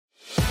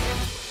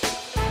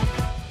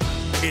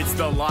It's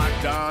the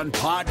Locked On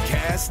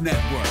Podcast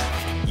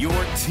Network, your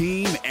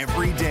team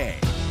every day.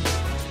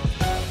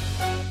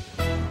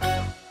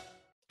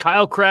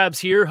 Kyle Krabs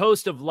here,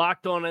 host of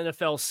Locked On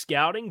NFL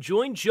Scouting.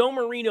 Join Joe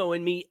Marino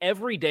and me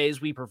every day as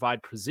we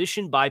provide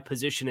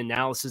position-by-position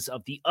analysis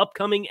of the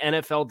upcoming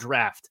NFL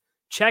Draft.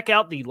 Check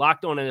out the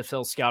Locked On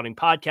NFL Scouting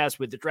podcast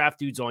with the Draft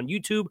Dudes on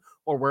YouTube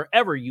or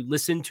wherever you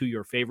listen to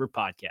your favorite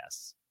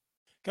podcasts.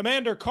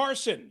 Commander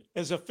Carson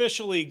is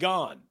officially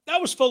gone.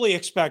 That was fully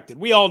expected.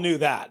 We all knew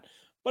that.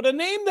 But a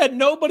name that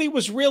nobody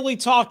was really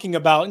talking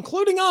about,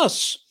 including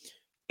us,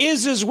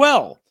 is as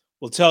well.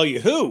 We'll tell you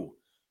who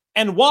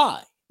and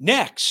why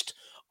next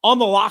on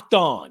the Locked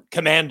On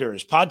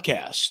Commanders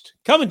podcast.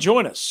 Come and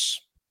join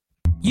us.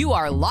 You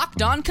are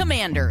Locked On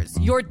Commanders,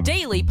 your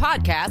daily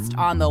podcast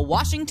on the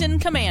Washington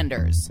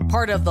Commanders.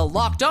 Part of the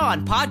Locked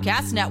On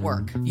Podcast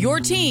Network, your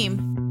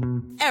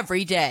team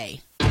every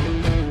day.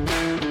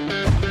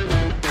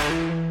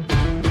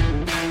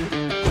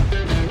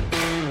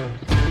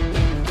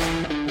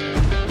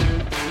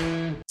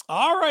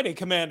 All righty,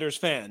 Commanders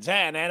fans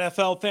and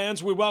NFL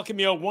fans, we welcome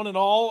you one and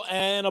all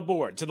and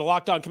aboard to the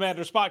Locked On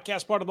Commanders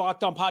podcast, part of the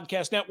Locked On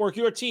Podcast Network,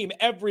 your team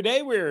every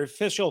day. We're your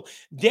official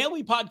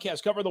daily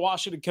podcast covering the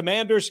Washington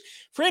Commanders,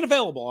 free and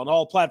available on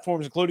all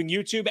platforms, including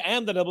YouTube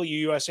and the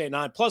WUSA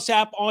 9 Plus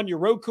app on your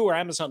Roku or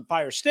Amazon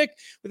Fire Stick.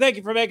 We thank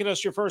you for making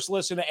us your first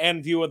listen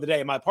and view of the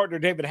day. My partner,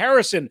 David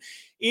Harrison,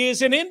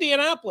 is in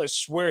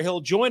Indianapolis, where he'll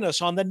join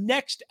us on the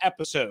next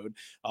episode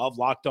of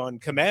Locked On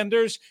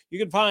Commanders. You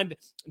can find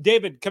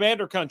David,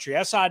 Commander Country,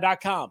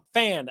 SI.com,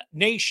 Fan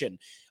Nation,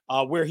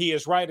 where he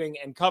is writing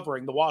and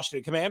covering the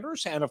Washington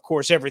Commanders and, of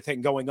course,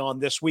 everything going on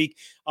this week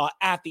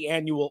at the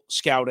annual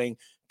Scouting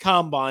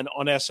Combine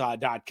on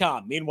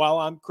SI.com. Meanwhile,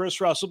 I'm Chris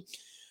Russell,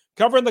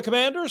 covering the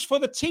Commanders for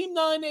the Team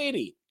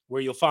 980,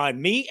 where you'll find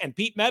me and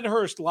Pete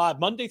Medhurst live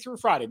Monday through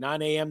Friday,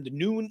 9 a.m. to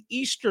noon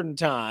Eastern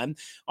time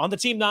on the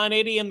Team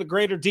 980 in the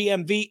greater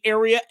DMV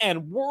area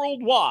and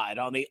worldwide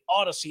on the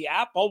Odyssey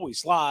app,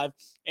 always live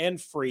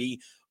and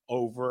free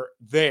over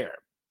there.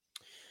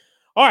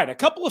 All right, a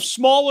couple of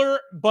smaller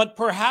but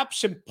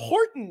perhaps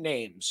important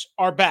names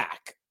are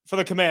back for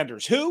the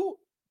Commanders. Who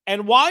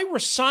and why we're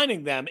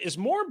signing them is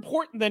more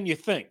important than you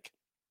think.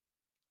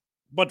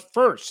 But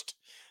first,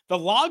 the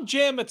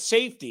logjam at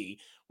safety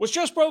was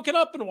just broken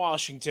up in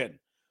Washington,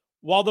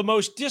 while the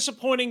most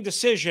disappointing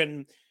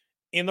decision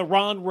in the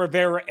Ron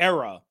Rivera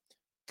era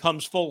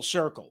comes full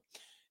circle.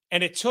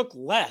 And it took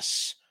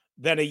less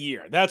than a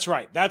year. That's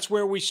right. That's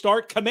where we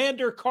start.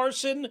 Commander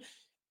Carson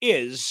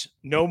is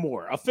no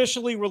more.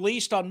 Officially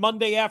released on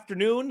Monday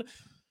afternoon,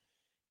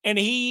 and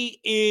he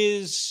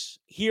is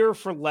here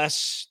for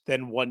less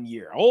than 1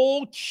 year.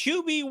 Old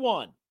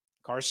QB1,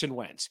 Carson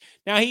Wentz.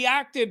 Now, he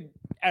acted,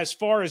 as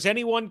far as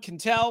anyone can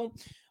tell,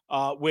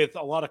 with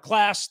a lot of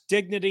class,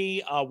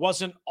 dignity,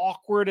 wasn't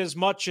awkward as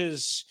much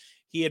as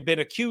he had been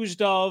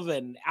accused of,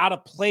 and out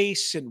of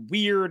place and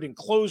weird and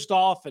closed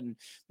off and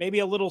maybe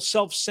a little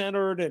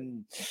self-centered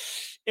and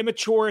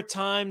immature at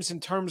times in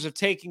terms of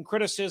taking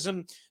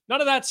criticism.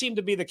 None of that seemed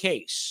to be the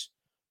case,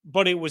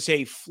 but it was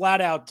a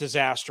flat-out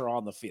disaster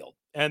on the field,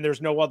 and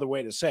there's no other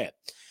way to say it.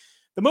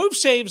 The move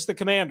saves the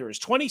Commanders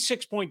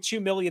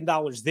 $26.2 million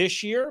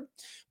this year.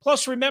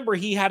 Plus, remember,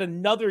 he had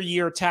another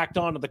year tacked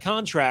onto the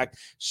contract.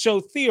 So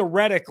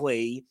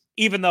theoretically,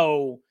 even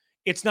though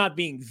it's not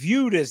being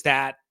viewed as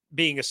that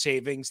being a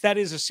savings, that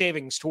is a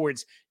savings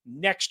towards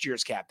next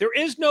year's cap. There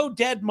is no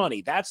dead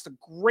money. That's the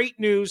great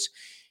news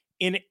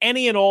in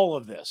any and all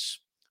of this.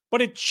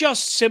 But it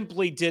just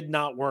simply did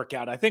not work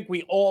out. I think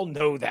we all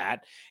know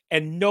that,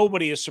 and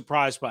nobody is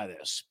surprised by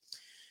this.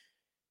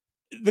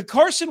 The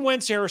Carson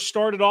Wentz era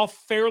started off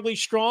fairly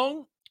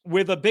strong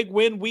with a big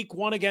win week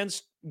one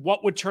against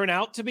what would turn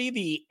out to be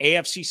the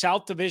AFC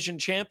South Division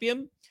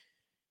champion,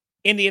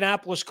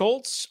 Indianapolis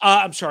Colts.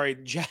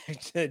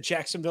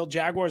 Jacksonville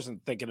Jaguars. I'm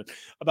thinking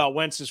about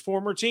Wentz's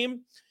former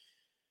team.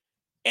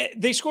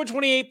 They scored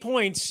 28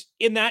 points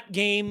in that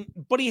game,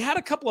 but he had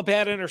a couple of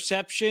bad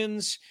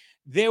interceptions.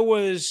 There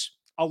was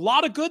a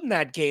lot of good in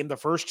that game, the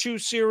first two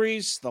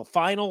series, the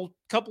final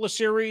couple of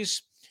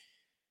series.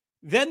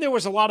 Then there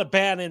was a lot of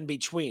bad in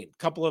between. A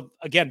couple of,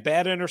 again,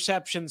 bad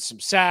interceptions, some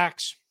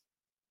sacks,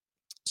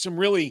 some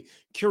really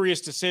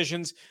curious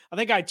decisions. I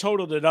think I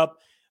totaled it up.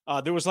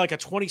 There was like a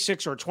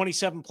 26 or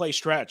 27 play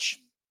stretch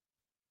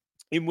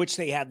in which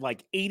they had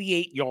like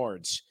 88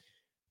 yards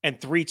and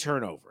 3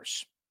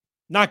 turnovers.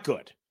 Not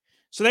good.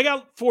 So they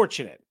got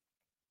fortunate.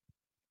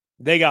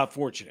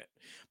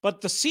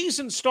 But the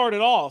season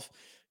started off,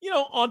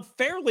 on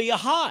fairly a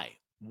high,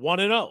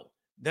 1-0.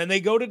 Then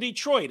they go to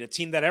Detroit, a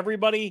team that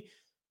everybody,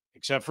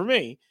 except for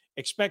me,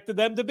 expected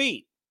them to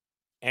beat.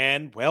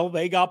 And, well,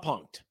 they got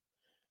punked.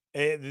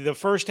 The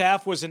first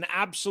half was an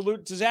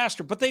absolute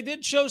disaster, but they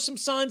did show some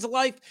signs of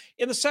life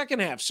in the second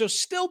half. So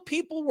still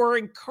people were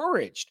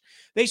encouraged.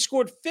 They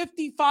scored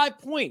 55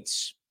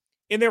 points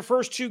in their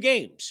first 2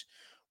 games,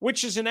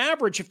 which is an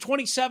average of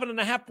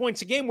 27.5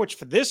 points a game, which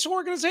for this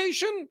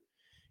organization,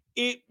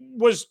 it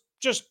was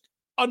just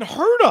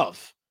unheard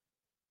of,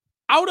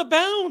 out of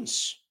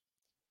bounds.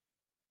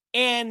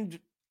 And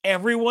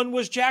everyone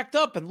was jacked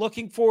up and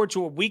looking forward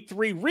to a Week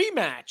 3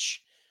 rematch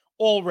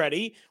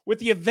already with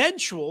the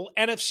eventual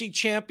NFC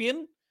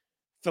champion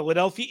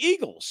Philadelphia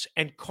Eagles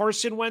and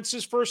Carson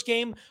Wentz's first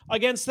game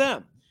against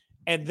them.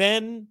 And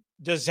then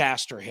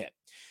disaster hit.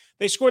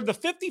 They scored the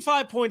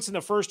 55 points in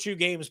the first 2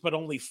 games, but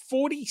only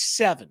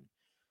 47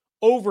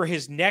 over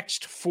his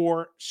next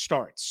 4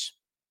 starts.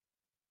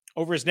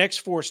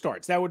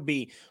 That would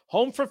be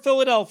home for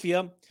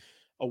Philadelphia,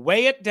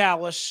 away at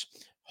Dallas,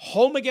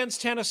 home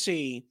against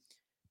Tennessee,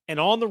 and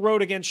on the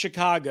road against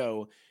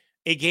Chicago,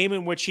 a game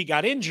in which he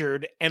got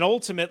injured and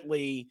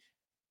ultimately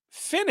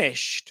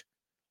finished,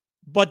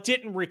 but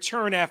didn't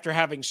return after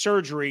having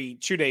surgery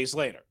 2 days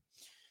later.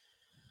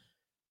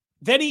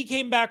 Then he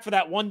came back for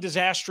that one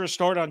disastrous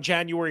start on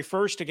January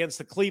 1st against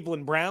the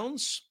Cleveland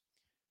Browns.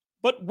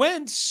 But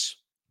Wentz,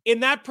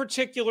 in that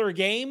particular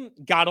game,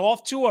 got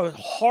off to a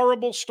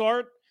horrible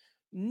start.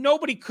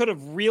 Nobody could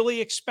have really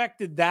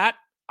expected that.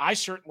 I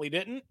certainly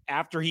didn't,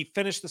 after he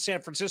finished the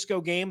San Francisco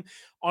game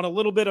on a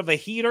little bit of a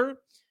heater.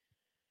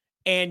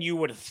 And you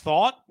would have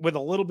thought with a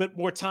little bit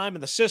more time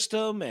in the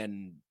system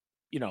and,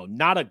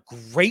 not a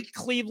great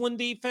Cleveland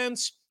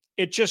defense,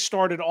 it just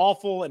started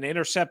awful. An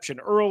interception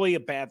early, a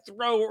bad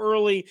throw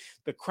early.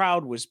 The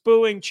crowd was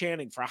booing,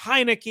 chanting for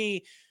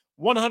Heineke.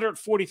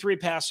 143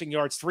 passing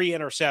yards, 3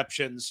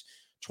 interceptions,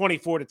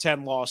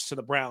 24-10 loss to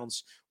the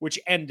Browns, which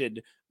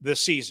ended the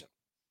season.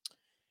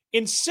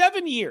 In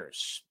 7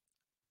 years,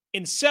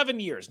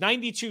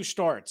 92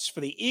 starts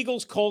for the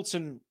Eagles, Colts,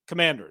 and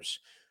Commanders,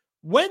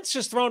 Wentz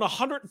has thrown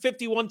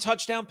 151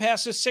 touchdown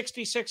passes,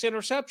 66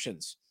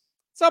 interceptions.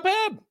 It's not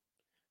bad.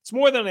 It's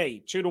more than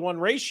a 2-to-1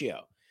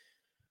 ratio.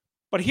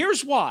 But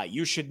here's why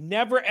you should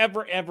never,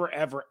 ever, ever,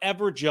 ever,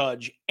 ever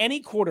judge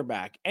any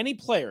quarterback, any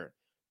player,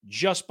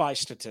 just by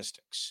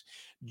statistics,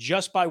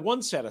 just by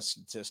one set of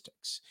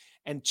statistics.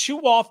 And too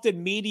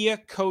often media,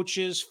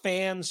 coaches,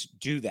 fans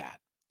do that.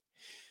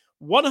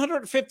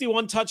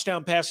 151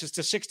 touchdown passes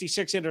to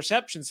 66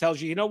 interceptions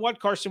tells you, you know what,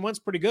 Carson Wentz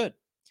pretty good.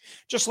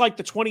 Just like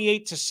the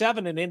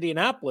 28-7 in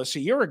Indianapolis a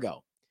year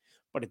ago.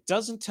 But it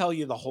doesn't tell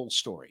you the whole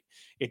story.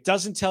 It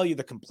doesn't tell you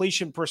the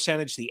completion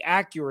percentage, the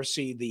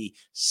accuracy, the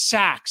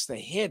sacks, the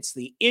hits,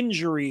 the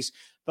injuries,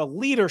 the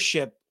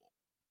leadership,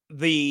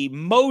 the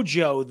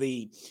mojo,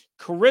 the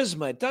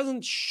charisma. It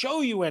doesn't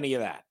show you any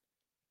of that.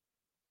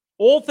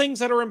 All things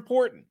that are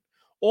important,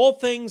 all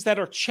things that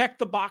are check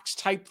the box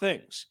type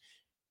things.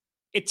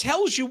 It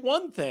tells you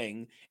one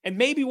thing and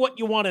maybe what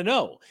you want to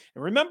know.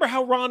 And remember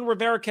how Ron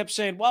Rivera kept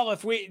saying, well,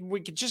 if we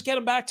could just get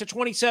him back to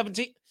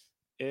 2017.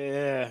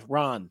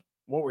 Ron,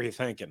 what were you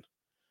thinking?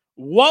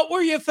 What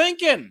were you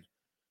thinking?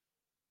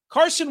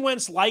 Carson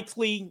Wentz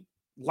likely,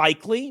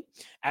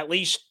 at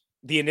least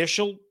the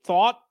initial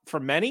thought for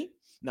many,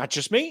 not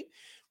just me,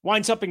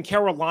 winds up in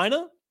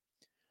Carolina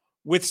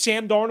with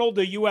Sam Darnold,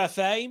 the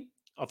UFA.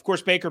 Of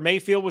course, Baker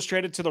Mayfield was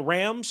traded to the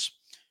Rams.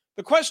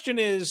 The question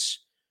is,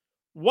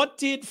 what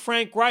did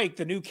Frank Reich,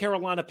 the new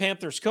Carolina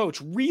Panthers coach,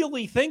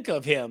 really think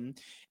of him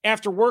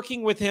after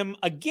working with him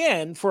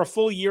again for a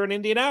full year in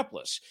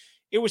Indianapolis?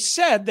 It was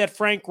said that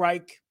Frank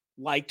Reich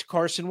liked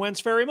Carson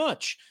Wentz very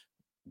much,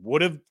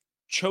 would have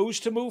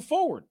chose to move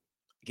forward.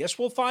 I guess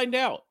we'll find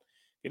out.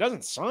 He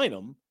doesn't sign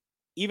him,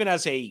 even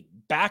as a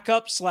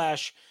backup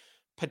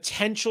 /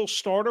 potential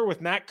starter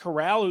with Matt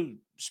Corral, who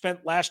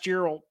spent last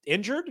year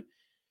injured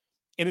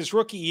in his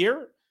rookie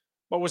year,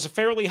 but was a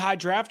fairly high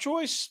draft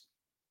choice.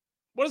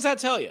 What does that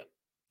tell you?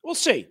 We'll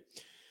see.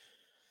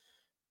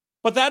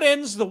 But that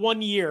ends the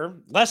 1 year,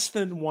 less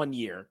than 1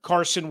 year,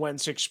 Carson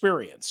Wentz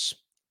experience.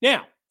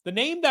 Now, the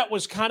name that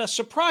was kind of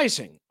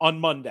surprising on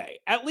Monday,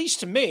 at least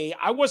to me,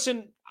 I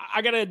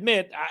got to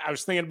admit, I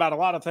was thinking about a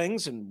lot of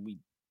things, and we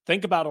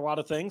think about a lot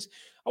of things.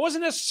 I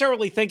wasn't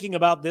necessarily thinking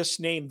about this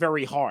name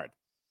very hard.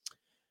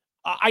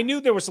 I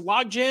knew there was a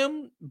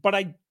logjam,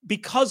 but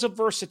because of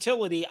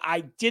versatility,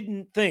 I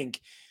didn't think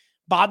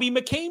Bobby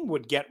McCain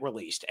would get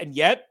released. And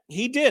yet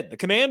he did. The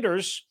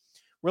Commanders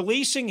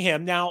releasing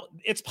him. Now,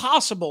 it's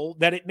possible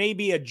that it may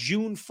be a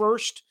June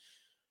 1st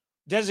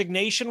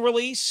designation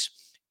release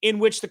in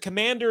which the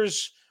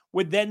Commanders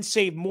would then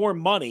save more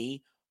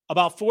money,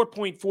 about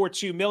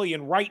 $4.42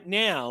 million right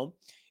now,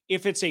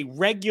 if it's a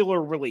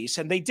regular release.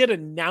 And they did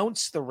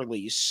announce the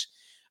release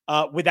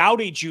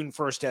without a June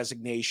 1st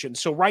designation.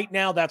 So right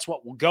now, that's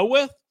what we'll go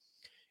with.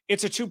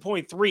 It's a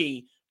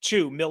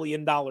 $2.32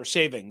 million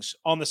savings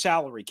on the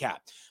salary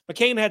cap.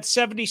 McCain had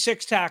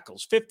 76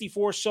 tackles,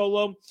 54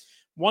 solo,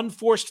 1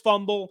 forced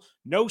fumble,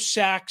 no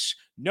sacks,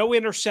 no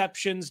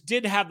interceptions,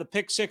 did have the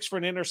pick six for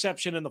an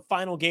interception in the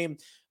final game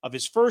of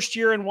his first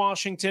year in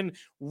Washington,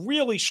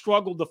 really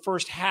struggled the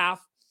first half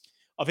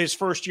of his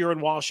first year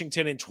in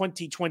Washington in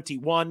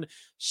 2021,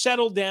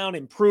 settled down,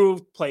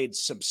 improved, played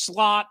some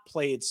slot,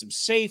 played some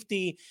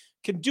safety,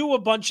 can do a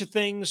bunch of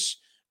things,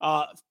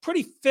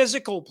 pretty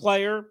physical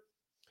player.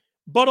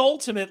 But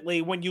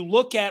ultimately, when you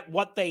look at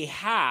what they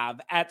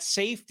have at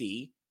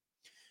safety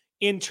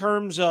in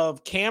terms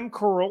of Cam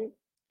Curl,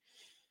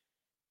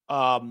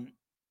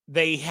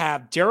 they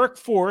have Derek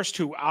Forrest,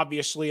 who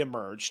obviously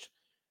emerged.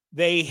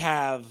 They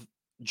have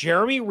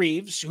Jeremy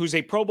Reeves, who's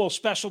a Pro Bowl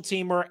special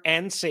teamer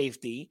and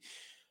safety.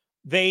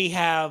 They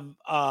have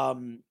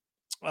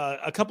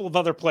a couple of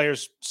other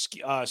players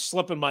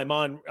slipping my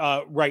mind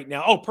right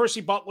now. Oh,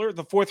 Percy Butler,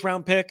 the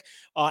 4th-round pick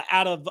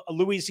out of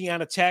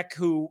Louisiana Tech,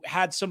 who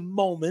had some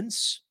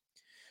moments.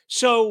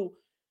 So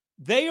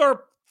they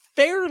are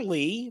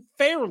fairly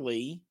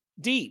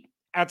deep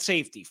at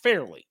safety,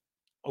 fairly.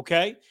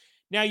 Okay?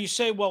 Now you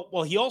say,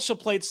 well, he also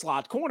played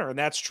slot corner, and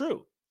that's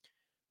true.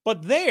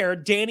 But there,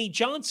 Danny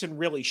Johnson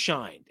really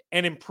shined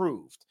and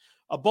improved,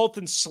 both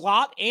in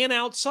slot and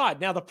outside.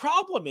 Now, the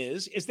problem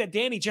is that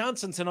Danny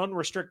Johnson's an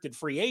unrestricted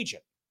free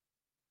agent.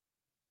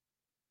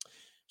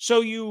 So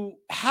you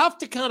have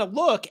to kind of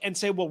look and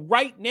say, well,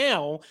 right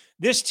now,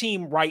 this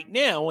team right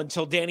now,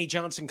 until Danny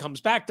Johnson comes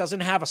back,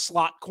 doesn't have a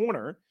slot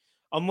corner,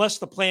 unless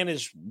the plan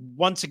is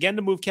once again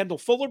to move Kendall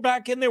Fuller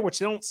back in there, which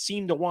they don't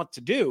seem to want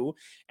to do,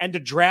 and to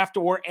draft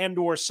or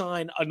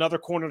sign another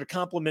corner to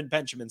complement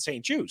Benjamin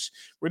St-Juste.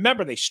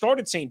 Remember, they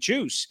started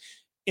St-Juste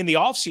in the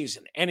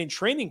offseason and in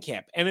training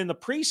camp and in the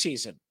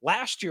preseason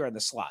last year in the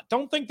slot.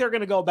 Don't think they're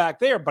going to go back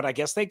there, but I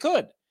guess they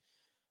could.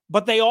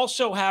 But they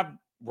also have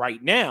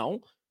right now,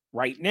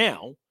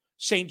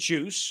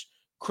 St-Juste,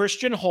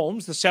 Christian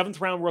Holmes, the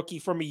 7th-round rookie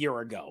from a year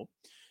ago.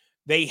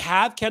 They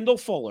have Kendall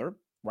Fuller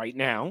right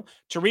now,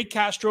 Tariq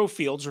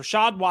Castro-Fields,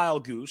 Rashad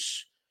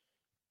Wildgoose,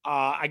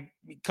 a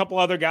couple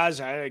other guys.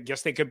 I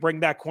guess they could bring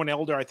back Quan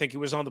Elder. I think he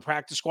was on the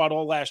practice squad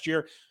all last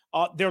year.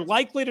 They're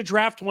likely to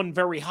draft one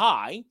very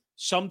high.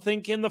 Some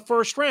think in the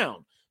 1st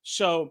round.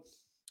 So,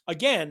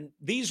 again,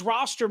 these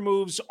roster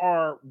moves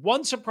are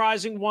one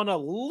surprising, one a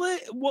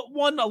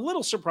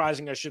little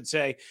surprising, I should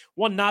say,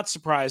 one not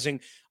surprising.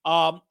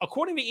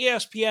 According to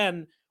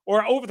ESPN,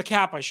 or Over the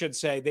Cap, I should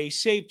say, they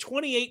saved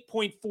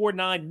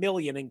 $28.49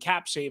 million in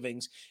cap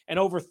savings and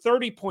over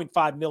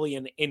 $30.5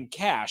 million in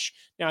cash.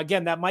 Now,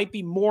 again, that might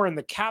be more in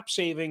the cap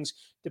savings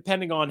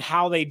depending on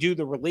how they do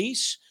the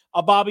release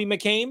of Bobby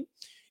McCain.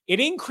 It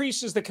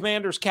increases the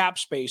Commanders' cap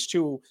space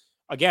to,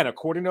 again,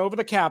 according to Over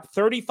the Cap,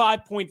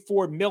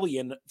 $35.4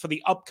 million for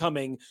the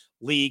upcoming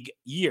league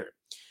year.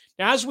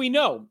 Now, as we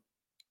know,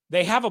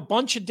 they have a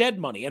bunch of dead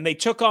money, and they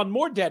took on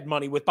more dead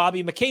money with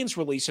Bobby McCain's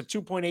release of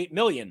 $2.8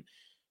 million.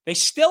 They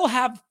still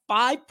have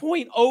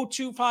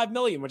 $5.025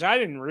 million, which I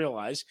didn't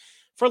realize,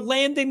 for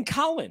Landon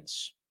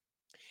Collins,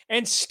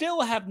 and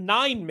still have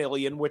 $9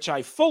 million, which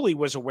I fully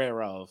was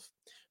aware of,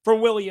 for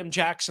William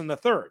Jackson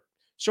III.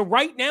 So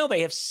right now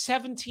they have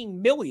 $17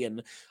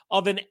 million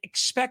of an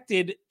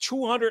expected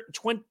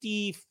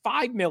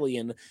 $225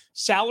 million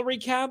salary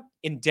cap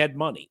in dead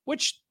money,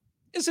 which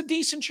is a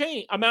decent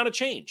amount of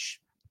change.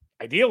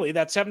 Ideally,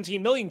 that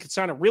 $17 million could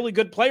sign a really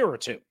good player or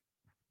two.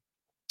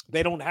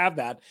 They don't have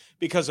that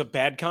because of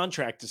bad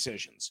contract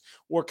decisions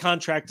or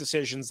contract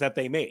decisions that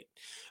they made.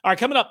 All right,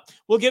 coming up,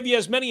 we'll give you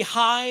as many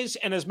highs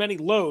and as many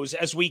lows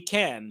as we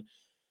can.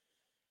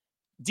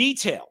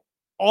 Detail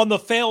on the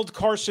failed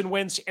Carson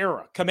Wentz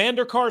era.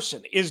 Commander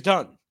Carson is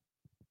done.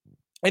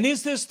 And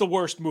is this the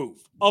worst move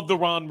of the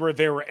Ron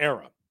Rivera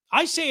era?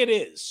 I say it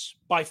is,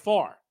 by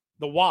far.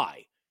 The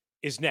why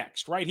is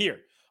next, right here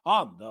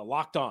on the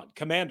Locked On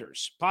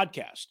Commanders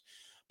podcast.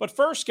 But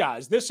first,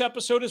 guys, this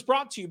episode is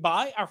brought to you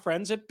by our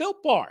friends at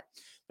Built Bar.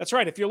 That's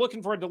right. If you're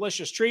looking for a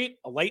delicious treat,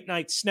 a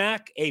late-night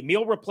snack, a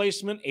meal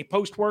replacement, a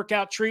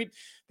post-workout treat,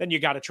 then you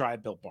got to try a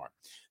Built Bar.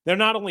 They're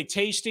not only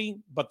tasty,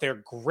 but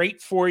they're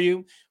great for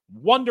you.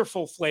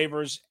 Wonderful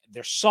flavors.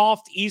 They're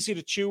soft, easy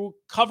to chew,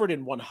 covered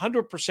in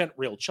 100%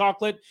 real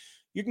chocolate.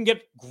 You can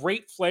get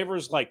great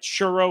flavors like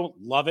churro,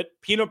 love it.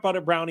 Peanut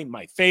butter brownie,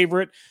 my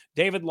favorite.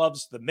 David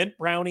loves the mint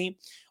brownie.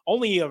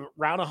 Only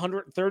around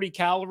 130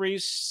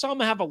 calories. Some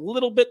have a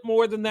little bit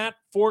more than that.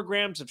 4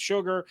 grams of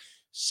sugar,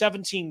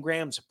 17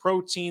 grams of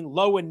protein,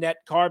 low in net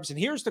carbs. And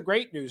here's the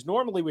great news.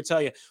 Normally we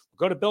tell you,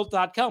 go to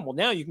Built.com. Well,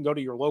 now you can go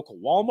to your local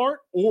Walmart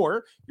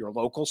or your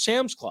local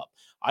Sam's Club.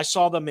 I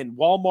saw them in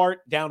Walmart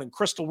down in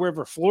Crystal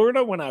River,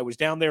 Florida, when I was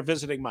down there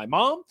visiting my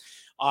mom.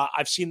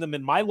 I've seen them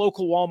in my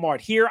local Walmart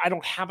here. I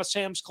don't have a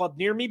Sam's Club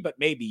near me, but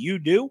maybe you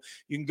do.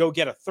 You can go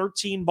get a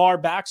 13-bar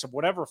box of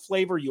whatever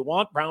flavor you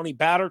want, brownie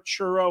batter,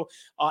 churro,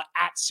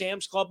 at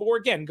Sam's Club, or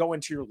again, go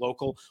into your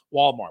local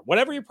Walmart.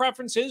 Whatever your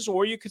preference is,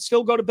 or you could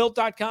still go to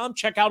Built.com,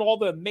 check out all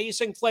the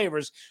amazing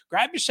flavors.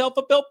 Grab yourself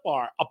a Built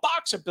Bar, a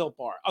box of Built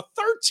Bar, a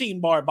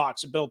 13-bar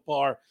box of Built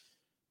Bar.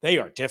 They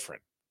are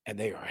different, and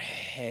they are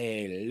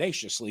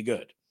hellaciously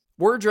good.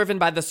 We're driven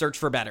by the search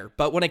for better,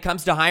 but when it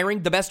comes to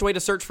hiring, the best way to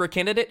search for a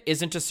candidate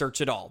isn't to search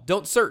at all.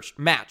 Don't search,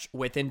 match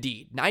with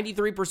Indeed.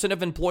 93%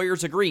 of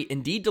employers agree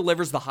Indeed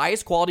delivers the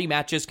highest quality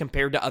matches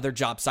compared to other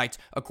job sites,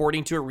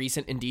 according to a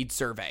recent Indeed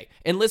survey.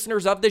 And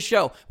listeners of this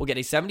show will get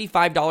a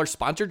 $75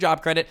 sponsored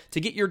job credit to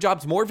get your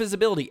jobs more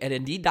visibility at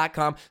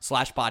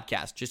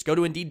Indeed.com/podcast. Just go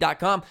to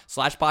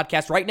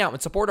Indeed.com/podcast right now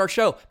and support our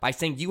show by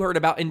saying you heard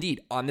about Indeed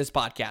on this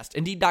podcast.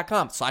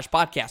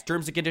 Indeed.com/podcast.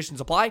 Terms and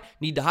conditions apply.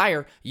 Need to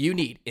hire? You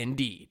need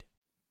Indeed.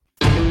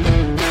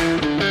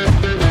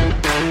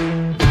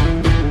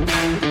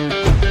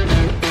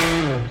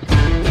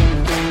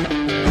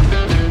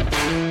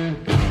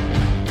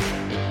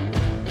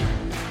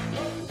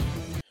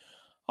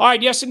 All right,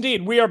 yes,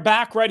 indeed. We are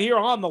back right here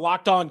on the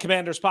Locked On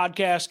Commanders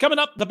podcast. Coming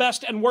up, the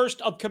best and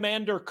worst of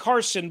Commander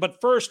Carson. But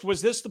first,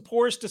 was this the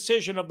poorest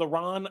decision of the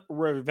Ron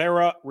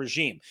Rivera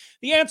regime?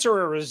 The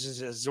answer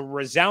is a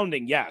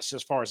resounding yes,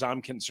 as far as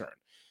I'm concerned.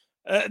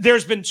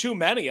 There's been too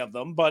many of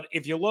them, but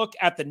if you look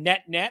at the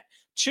net,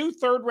 2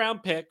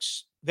 third-round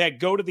picks that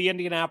go to the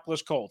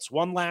Indianapolis Colts,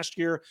 one last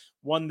year,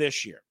 one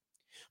this year.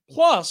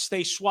 Plus,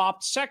 they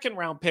swapped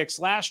second-round picks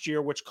last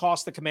year, which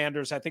cost the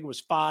Commanders, I think it was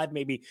 5,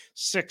 maybe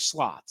 6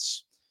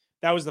 slots.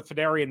 That was the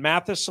Fedarian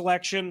Mathis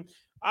selection.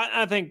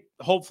 I think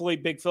hopefully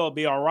Big Phil will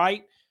be all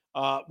right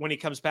when he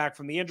comes back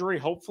from the injury,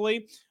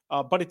 hopefully.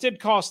 But it did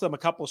cost them a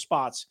couple of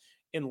spots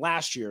in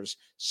last year's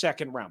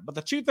second round. But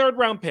the 2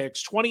 third-round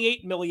picks,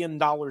 $28 million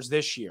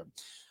this year.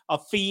 A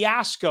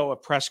fiasco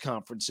of press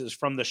conferences,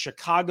 from the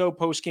Chicago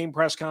post-game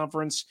press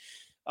conference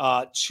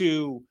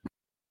to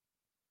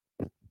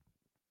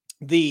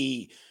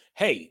the,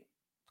 hey,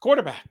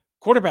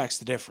 quarterback's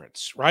the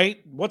difference,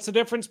 right? What's the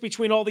difference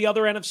between all the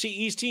other NFC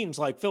East teams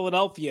like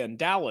Philadelphia and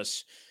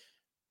Dallas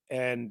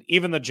and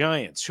even the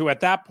Giants, who at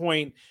that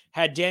point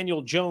had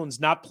Daniel Jones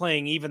not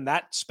playing even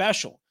that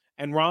special,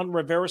 and Ron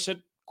Rivera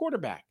said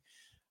quarterback.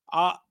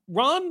 My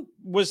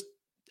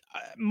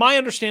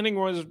understanding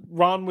was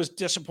Ron was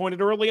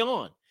disappointed early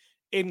on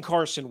in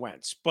Carson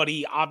Wentz, but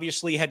he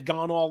obviously had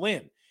gone all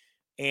in,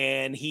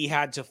 and he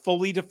had to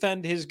fully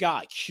defend his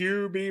guy,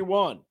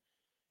 QB1.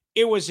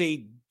 It was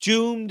a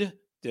doomed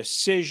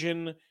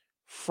decision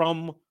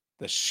from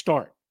the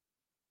start.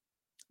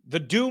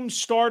 The doomed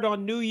start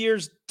on New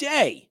Year's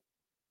Day,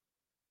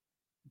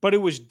 but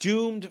it was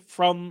doomed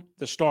from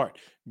the start.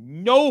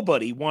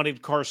 Nobody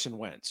wanted Carson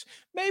Wentz.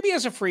 Maybe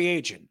as a free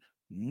agent,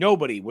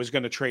 nobody was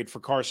going to trade for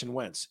Carson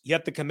Wentz.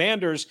 Yet the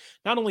Commanders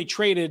not only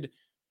traded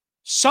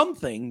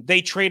something,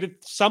 they traded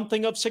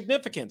something of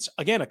significance.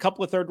 Again, a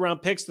couple of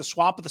third-round picks, the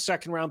swap of the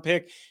second-round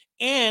pick,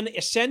 and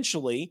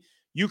essentially,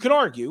 you could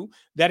argue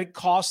that it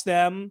cost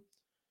them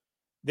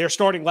their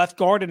starting left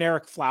guard and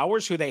Eric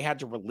Flowers, who they had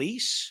to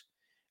release,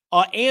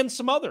 and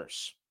some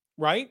others,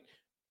 right?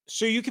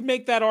 So you can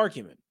make that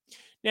argument.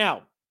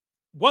 Now,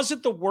 was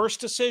it the worst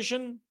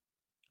decision?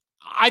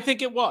 I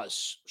think it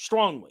was,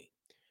 strongly.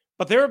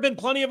 But there have been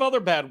plenty of other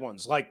bad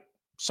ones, like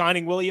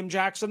signing William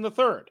Jackson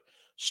III,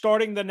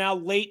 starting the now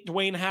late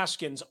Dwayne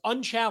Haskins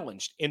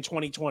unchallenged in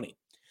 2020.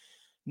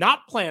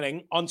 Not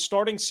planning on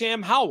starting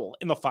Sam Howell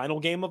in the final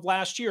game of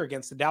last year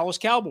against the Dallas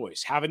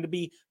Cowboys, having to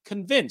be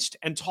convinced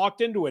and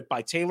talked into it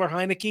by Taylor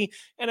Heineke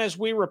and, as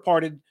we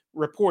reported,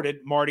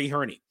 Marty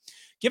Hurney.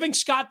 Giving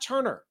Scott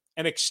Turner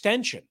an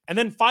extension and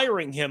then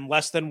firing him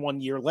less than 1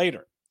 year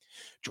later.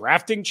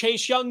 Drafting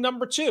Chase Young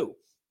number 2.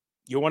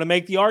 You want to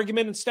make the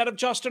argument instead of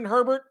Justin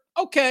Herbert?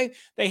 Okay,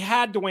 they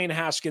had Dwayne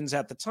Haskins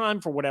at the time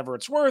for whatever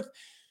it's worth.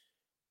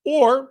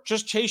 Or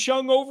just Chase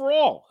Young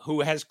overall,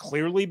 who has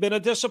clearly been a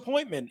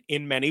disappointment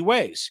in many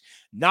ways.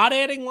 Not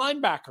adding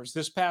linebackers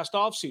this past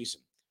offseason.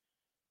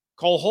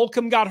 Cole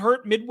Holcomb got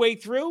hurt midway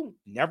through,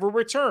 never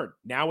returned.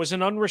 Now is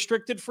an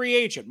unrestricted free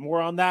agent. More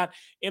on that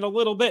in a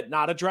little bit.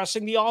 Not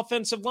addressing the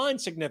offensive line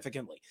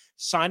significantly.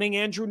 Signing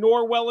Andrew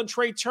Norwell and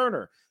Trey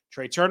Turner.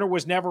 Trey Turner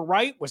was never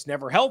right, was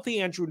never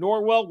healthy. Andrew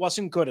Norwell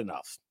wasn't good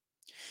enough.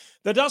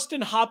 The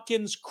Dustin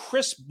Hopkins,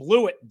 Chris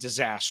Blewett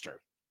disaster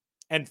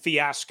and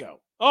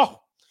fiasco. Oh,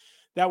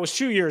 that was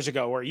 2 years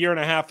ago or a year and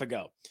a half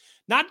ago.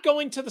 Not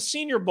going to the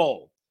Senior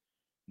Bowl.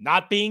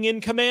 Not being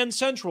in Command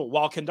Central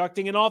while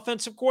conducting an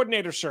offensive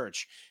coordinator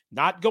search.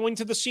 Not going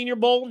to the Senior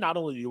Bowl, not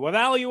only to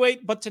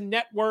evaluate, but to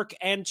network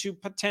and to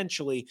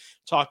potentially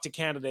talk to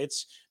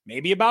candidates,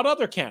 maybe about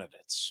other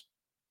candidates,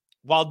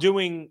 while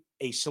doing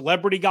a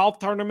celebrity golf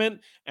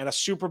tournament and a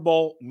Super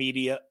Bowl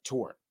media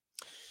tour.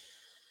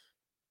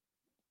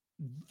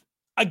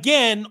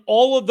 Again,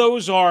 all of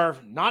those are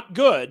not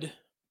good.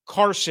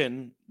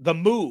 Carson, the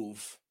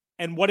move,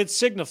 and what it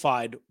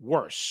signified,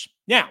 worse.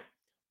 Now,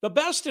 the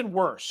best and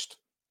worst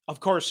of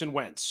Carson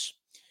Wentz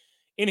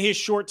in his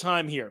short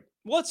time here.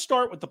 Let's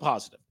start with the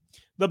positive.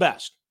 The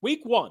best. Week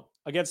 1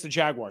 against the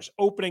Jaguars,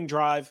 opening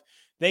drive,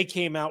 they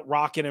came out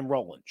rocking and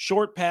rolling.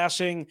 Short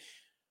passing,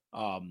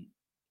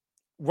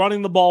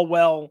 running the ball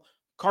well.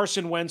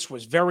 Carson Wentz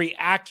was very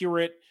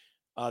accurate.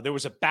 There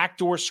was a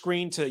backdoor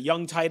screen to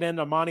young tight end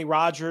Amari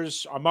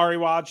Rodgers.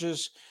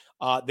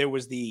 There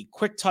was the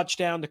quick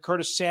touchdown to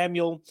Curtis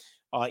Samuel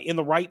in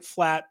the right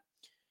flat,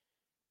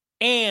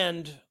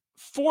 and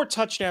 4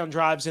 touchdown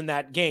drives in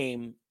that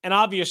game. And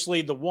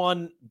obviously the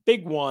one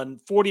big one,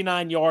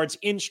 49 yards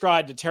in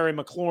stride to Terry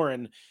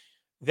McLaurin,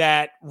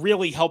 that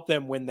really helped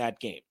them win that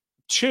game.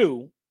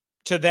 2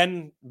 to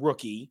then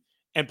rookie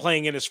and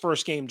playing in his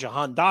first game,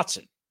 Jahan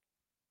Dotson.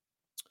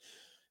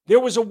 There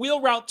was a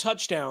wheel route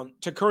touchdown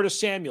to Curtis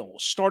Samuel,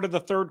 start of the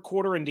third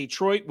quarter in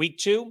Detroit, week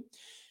 2.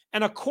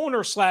 And a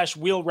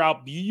corner/wheel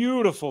route,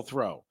 beautiful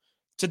throw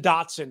to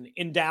Dotson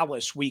in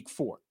Dallas, week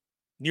 4,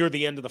 near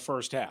the end of the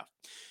first half.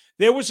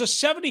 There was a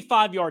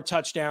 75-yard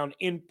touchdown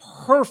in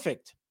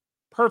perfect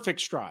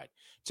stride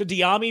to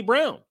De'Ami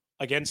Brown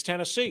against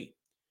Tennessee.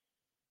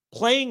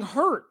 Playing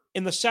hurt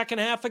in the second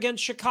half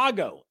against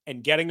Chicago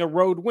and getting a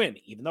road win.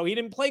 Even though he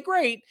didn't play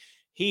great,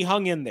 He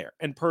hung in there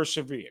and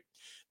persevered.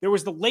 There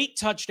was the late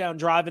touchdown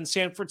drive in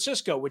San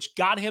Francisco, which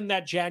got him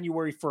that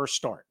January 1st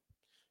start.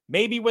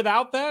 Maybe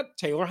without that,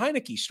 Taylor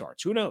Heineke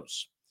starts. Who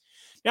knows?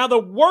 Now, the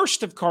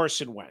worst of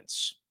Carson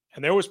Wentz,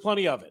 and there was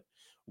plenty of it,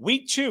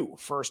 week 2,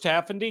 first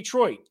half in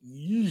Detroit.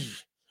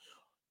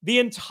 The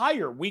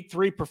entire week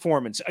 3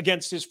 performance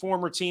against his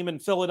former team in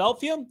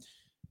Philadelphia,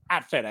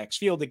 at FedEx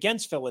Field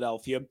against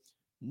Philadelphia,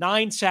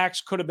 9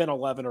 sacks, could have been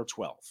 11 or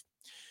 12.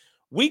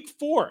 Week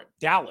 4,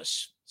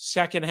 Dallas,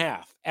 second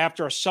half.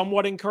 After a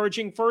somewhat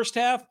encouraging first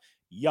half,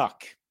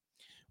 yuck.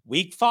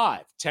 Week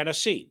 5,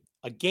 Tennessee,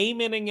 a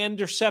game-winning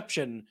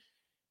interception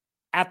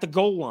at the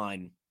goal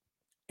line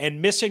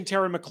and missing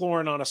Terry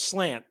McLaurin on a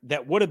slant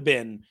that would have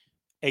been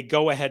a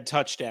go-ahead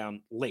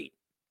touchdown late.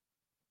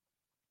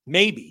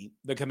 Maybe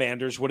the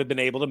Commanders would have been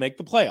able to make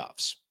the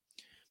playoffs.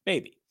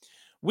 Maybe.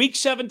 Week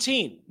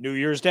 17, New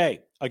Year's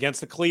Day,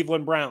 against the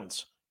Cleveland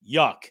Browns.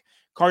 Yuck.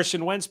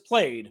 Carson Wentz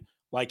played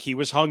like he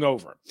was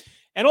hungover.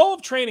 And all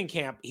of training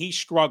camp, he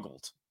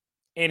struggled.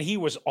 And he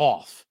was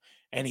off.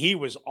 And he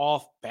was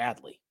off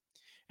badly.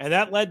 And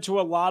that led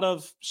to a lot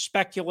of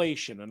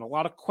speculation and a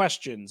lot of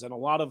questions and a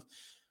lot of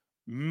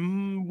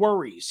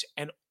worries.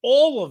 And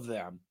all of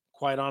them,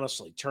 quite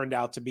honestly, turned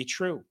out to be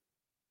true.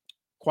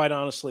 Quite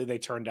honestly, they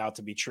turned out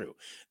to be true.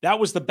 That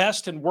was the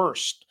best and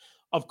worst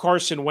of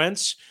Carson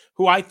Wentz,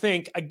 who I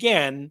think,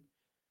 again,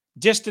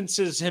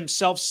 distances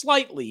himself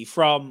slightly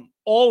from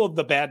all of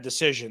the bad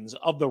decisions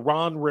of the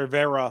Ron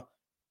Rivera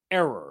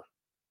error.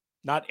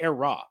 Not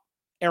era,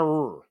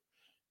 error.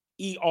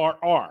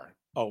 ERROR.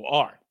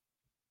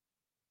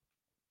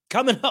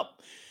 Coming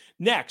up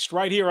next,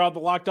 right here on the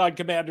Locked On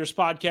Commanders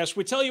podcast,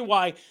 we tell you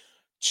why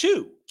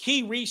 2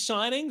 key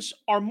re-signings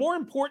are more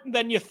important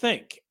than you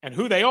think and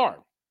who they are.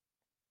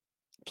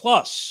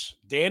 Plus,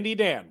 Dandy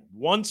Dan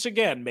once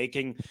again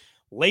making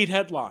late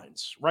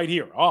headlines right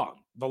here on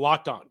the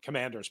Locked On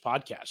Commanders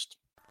podcast.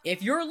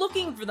 If you're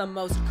looking for the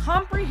most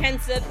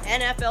comprehensive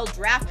NFL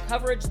draft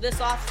coverage this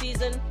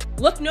offseason,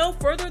 look no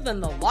further than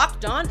the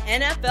Locked On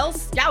NFL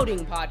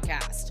Scouting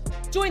podcast.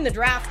 Join the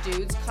draft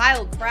dudes,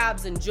 Kyle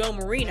Krabs and Joe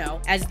Marino,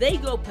 as they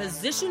go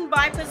position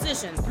by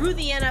position through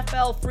the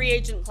NFL free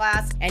agent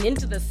class and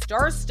into the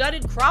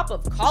star-studded crop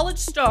of college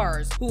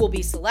stars who will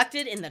be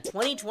selected in the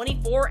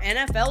 2024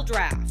 NFL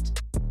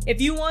Draft. If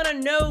you want to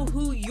know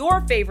who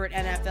your favorite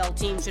NFL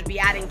team should be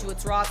adding to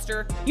its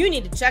roster, you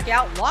need to check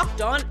out Locked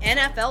On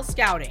NFL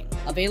Scouting,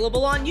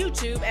 available on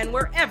YouTube and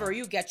wherever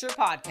you get your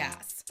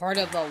podcasts. Part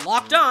of the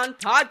Locked On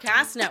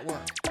Podcast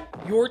Network,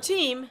 your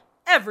team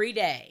every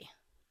day.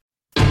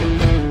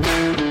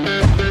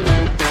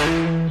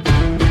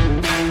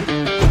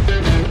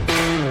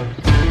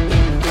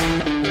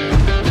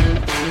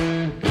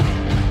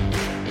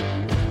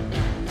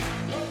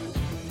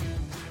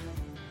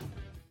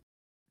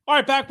 All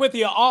right, back with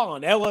you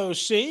on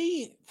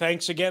LOC.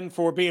 Thanks again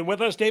for being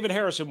with us. David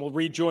Harrison will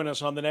rejoin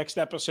us on the next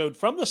episode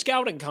from the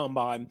Scouting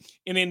Combine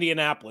in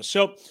Indianapolis.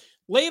 So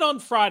late on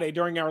Friday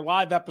during our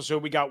live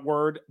episode, we got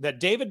word that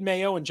David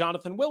Mayo and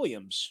Jonathan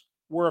Williams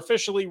were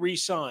officially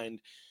re-signed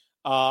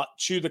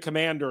to the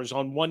Commanders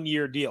on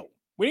one-year deal.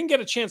 We didn't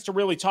get a chance to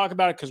really talk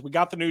about it because we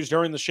got the news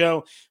during the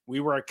show. We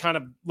were kind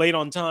of late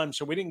on time,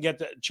 so we didn't get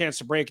the chance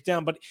to break it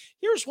down. But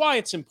here's why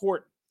it's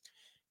important.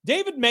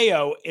 David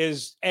Mayo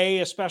is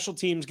a special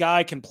teams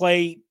guy, can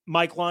play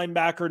Mike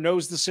linebacker,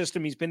 knows the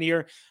system. He's been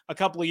here a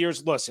couple of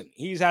years. Listen,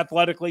 he's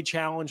athletically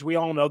challenged. We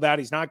all know that.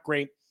 He's not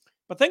great.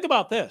 But think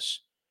about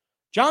this.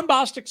 John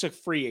Bostic's a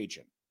free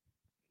agent.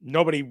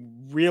 Nobody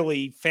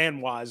really,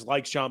 fan-wise,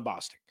 likes John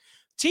Bostic.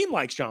 Team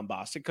likes John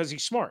Bostic because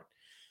he's smart.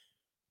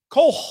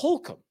 Cole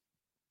Holcomb,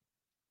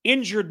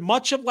 injured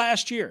much of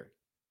last year,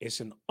 is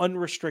an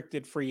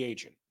unrestricted free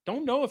agent.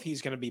 Don't know if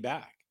he's going to be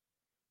back.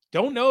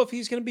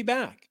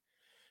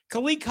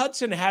 Khaleke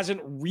Hudson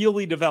hasn't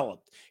really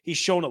developed. He's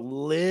shown a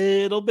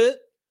little bit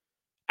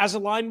as a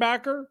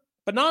linebacker,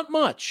 but not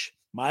much.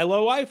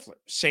 Milo Eifler,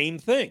 same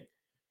thing.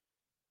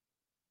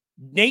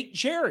 Nate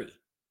Jerry,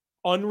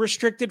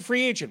 unrestricted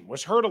free agent,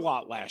 was hurt a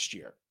lot last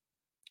year.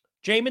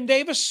 Jamin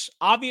Davis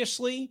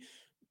obviously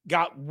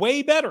got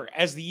way better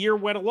as the year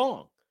went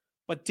along.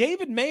 But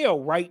David Mayo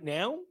right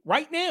now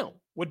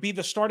would be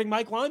the starting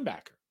Mike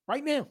linebacker.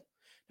 Right now.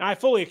 Now, I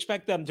fully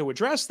expect them to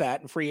address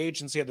that in free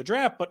agency of the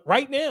draft, but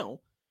right now,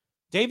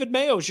 David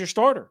Mayo is your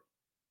starter.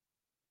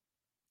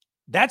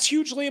 That's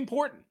hugely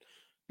important.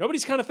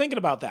 Nobody's kind of thinking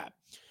about that.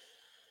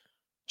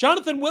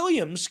 Jonathan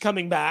Williams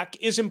coming back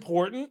is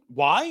important.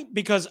 Why?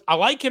 Because I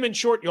like him in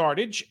short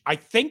yardage. I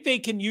think they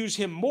can use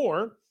him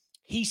more.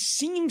 He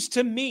seems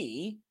to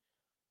me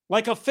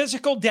like a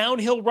physical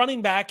downhill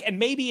running back, and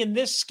maybe in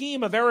this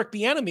scheme of Eric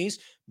Bieniemy's,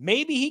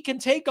 maybe he can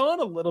take on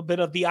a little bit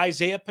of the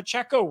Isaiah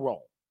Pacheco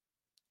role.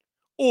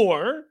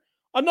 Or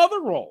another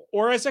role,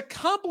 or as a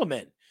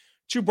complement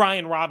to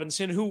Brian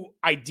Robinson, who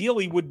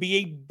ideally would be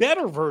a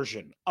better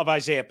version of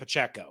Isaiah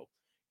Pacheco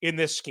in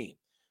this scheme.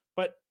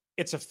 But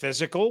it's a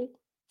physical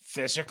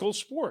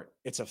sport.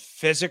 It's a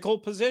physical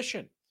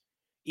position,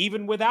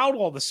 even without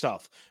all the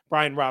stuff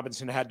Brian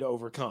Robinson had to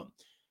overcome.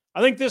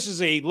 I think this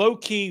is a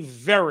low-key,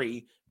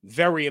 very,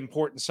 very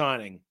important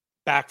signing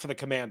back for the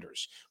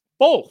Commanders.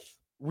 Both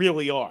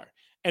really are.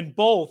 And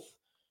both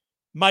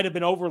might have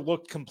been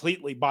overlooked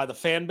completely by the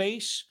fan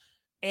base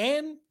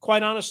and,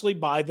 quite honestly,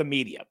 by the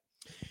media.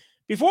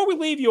 Before we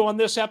leave you on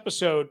this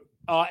episode,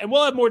 and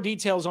we'll have more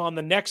details on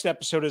the next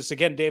episode as,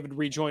 again, David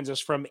rejoins us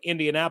from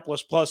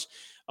Indianapolis, plus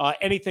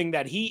anything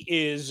that he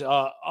is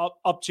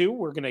up to.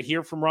 We're going to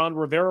hear from Ron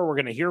Rivera. We're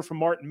going to hear from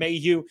Martin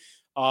Mayhew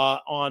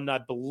on, I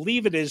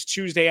believe it is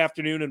Tuesday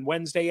afternoon and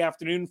Wednesday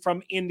afternoon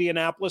from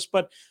Indianapolis.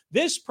 But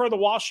this, per the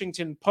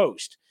Washington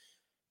Post,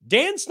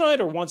 Dan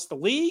Snyder wants the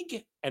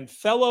league and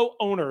fellow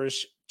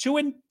owners to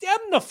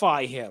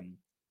indemnify him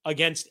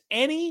against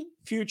any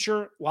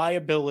future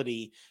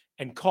liability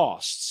and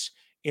costs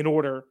in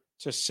order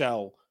to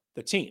sell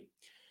the team.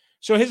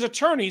 So his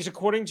attorneys,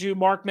 according to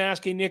Mark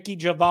Maskey, Nikki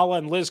Javala,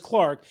 and Liz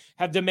Clark,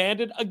 have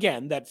demanded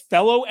again that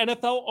fellow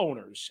NFL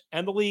owners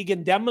and the league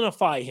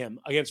indemnify him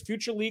against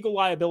future legal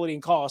liability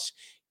and costs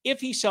if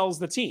he sells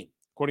the team,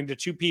 according to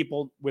two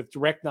people with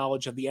direct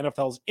knowledge of the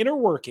NFL's inner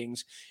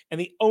workings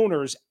and the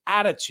owners'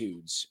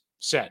 attitudes,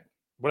 said,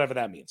 whatever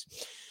that means.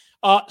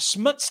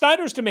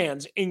 Snyder's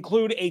demands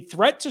include a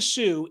threat to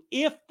sue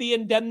if the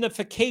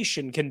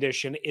indemnification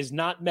condition is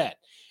not met.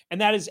 And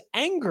that has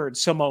angered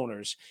some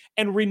owners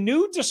and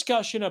renewed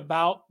discussion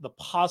about the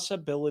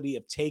possibility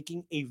of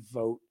taking a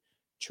vote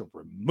to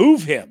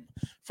remove him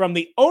from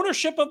the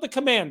ownership of the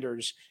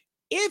Commanders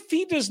if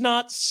he does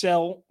not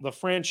sell the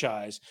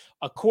franchise,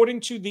 according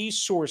to these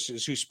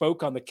sources who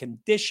spoke on the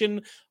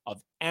condition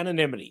of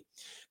anonymity.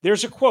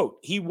 There's a quote: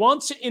 he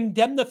wants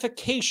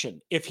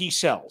indemnification if he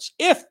sells.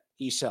 If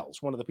he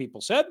sells, one of the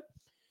people said.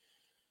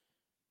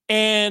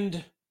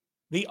 And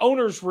the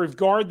owners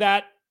regard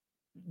that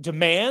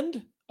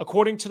demand,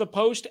 according to the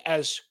Post,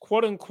 as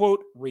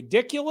quote-unquote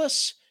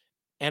ridiculous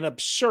and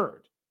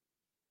absurd,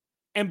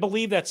 and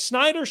believe that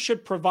Snyder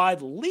should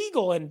provide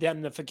legal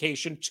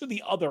indemnification to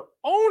the other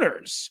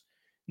owners,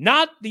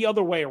 not the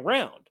other way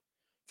around,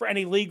 for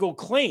any legal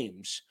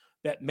claims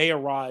that may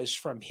arise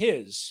from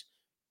his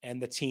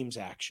and the team's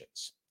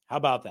actions. How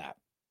about that?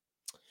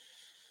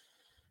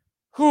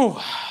 Whew,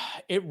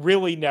 it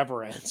really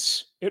never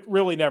ends. It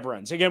really never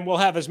ends. Again, we'll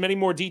have as many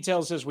more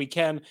details as we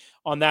can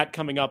on that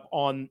coming up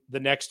on the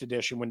next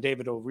edition when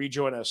David will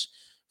rejoin us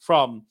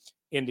from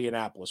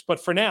Indianapolis. But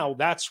for now,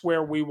 that's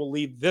where we will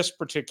leave this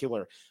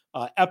particular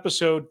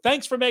episode.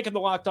 Thanks for making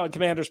the Locked On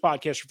Commanders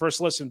podcast your first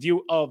listen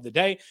view of the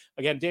day.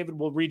 Again, David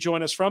will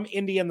rejoin us from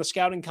Indy and the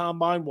Scouting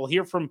Combine. We'll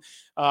hear from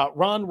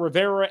Ron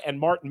Rivera and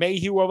Martin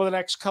Mayhew over the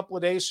next couple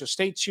of days, so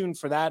stay tuned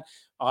for that.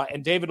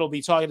 And David will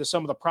be talking to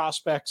some of the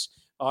prospects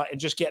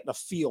and just getting a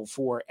feel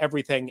for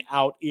everything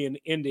out in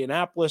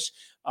Indianapolis.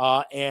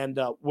 And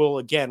will,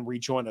 again,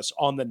 rejoin us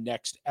on the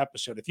next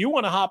episode. If you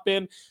want to hop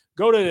in,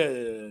 go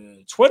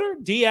to Twitter,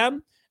 DM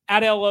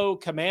at LO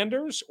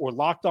Commanders or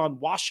Locked On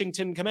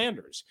Washington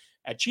Commanders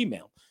at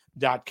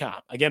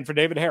gmail.com. Again, for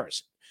David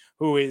Harris,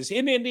 who is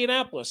in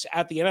Indianapolis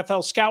at the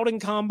NFL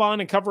Scouting Combine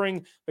and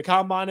covering the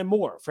Combine and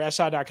more for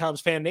SI.com's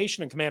Fan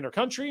Nation and Commander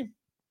Country,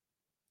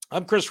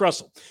 I'm Chris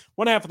Russell,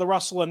 one half of the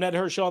Russell and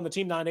Medhurst Show on the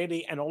Team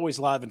 980 and always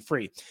live and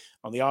free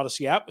on the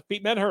Odyssey app with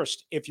Pete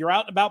Medhurst. If you're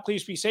out and about,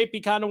 please be safe, be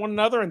kind to one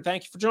another, and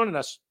thank you for joining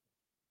us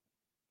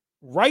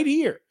right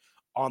here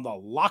on the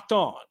Locked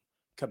On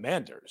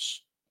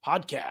Commanders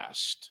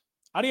podcast.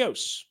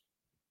 Adios.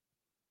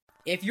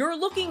 If you're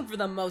looking for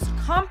the most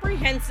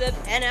comprehensive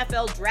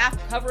NFL draft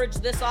coverage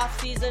this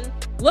offseason,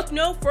 look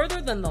no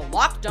further than the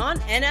Locked On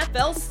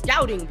NFL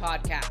Scouting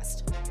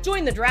podcast.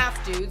 Join the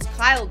draft dudes,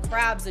 Kyle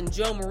Krabs and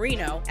Joe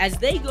Marino, as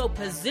they go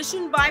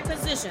position by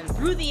position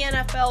through the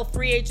NFL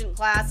free agent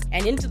class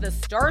and into the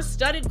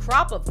star-studded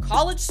crop of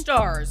college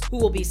stars who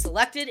will be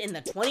selected in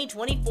the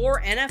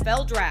 2024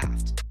 NFL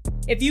Draft.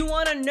 If you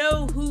want to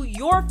know who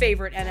your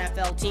favorite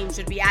NFL team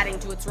should be adding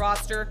to its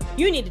roster,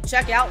 you need to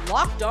check out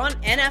Locked On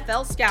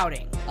NFL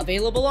Scouting,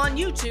 available on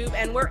YouTube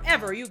and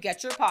wherever you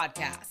get your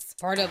podcasts.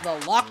 Part of the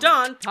Locked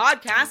On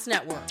Podcast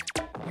Network,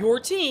 your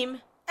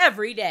team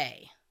every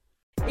day.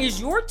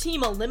 Is your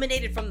team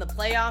eliminated from the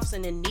playoffs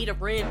and in need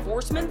of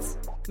reinforcements?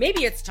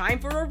 Maybe it's time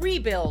for a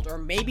rebuild, or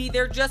maybe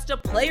they're just a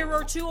player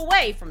or two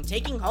away from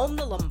taking home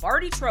the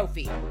Lombardi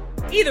Trophy.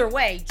 Either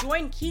way,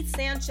 join Keith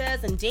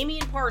Sanchez and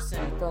Damian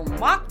Carson for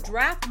Mock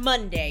Draft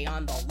Monday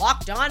on the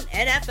Locked On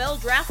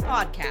NFL Draft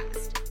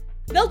Podcast.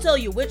 They'll tell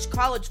you which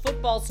college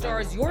football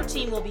stars your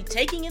team will be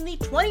taking in the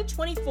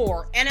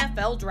 2024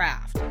 NFL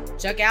Draft.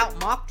 Check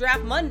out Mock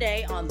Draft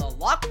Monday on the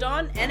Locked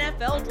On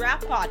NFL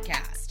Draft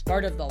Podcast,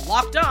 part of the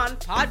Locked On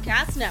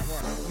Podcast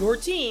Network, your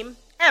team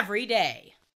every day.